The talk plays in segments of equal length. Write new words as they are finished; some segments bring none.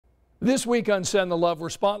This week on Send the Love, we're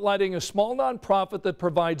spotlighting a small nonprofit that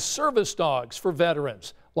provides service dogs for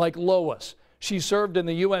veterans, like Lois. She served in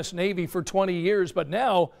the U.S. Navy for 20 years, but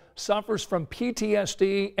now suffers from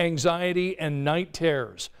PTSD, anxiety, and night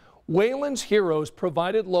terrors. Whalen's Heroes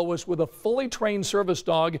provided Lois with a fully trained service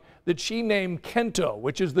dog that she named Kento,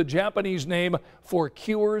 which is the Japanese name for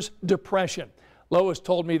cures depression. Lois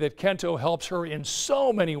told me that Kento helps her in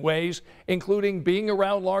so many ways, including being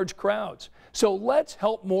around large crowds. So let's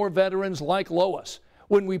help more veterans like Lois.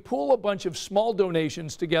 When we pool a bunch of small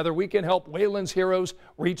donations together, we can help Whalen's Heroes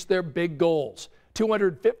reach their big goals.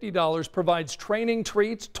 $250 provides training,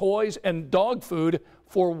 treats, toys, and dog food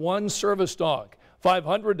for one service dog.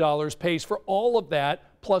 $500 pays for all of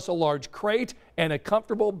that, plus a large crate and a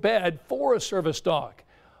comfortable bed for a service dog.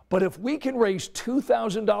 But if we can raise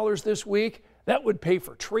 $2,000 this week, that would pay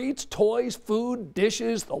for treats, toys, food,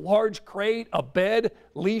 dishes, the large crate, a bed,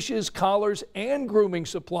 leashes, collars, and grooming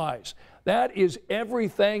supplies. That is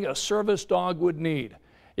everything a service dog would need.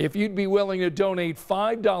 If you'd be willing to donate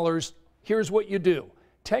 $5, here's what you do.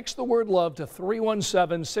 Text the word love to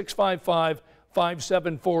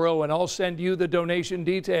 317-655-5740 and I'll send you the donation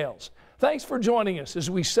details. Thanks for joining us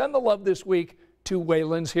as we send the love this week to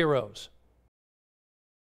Whalen's Heroes.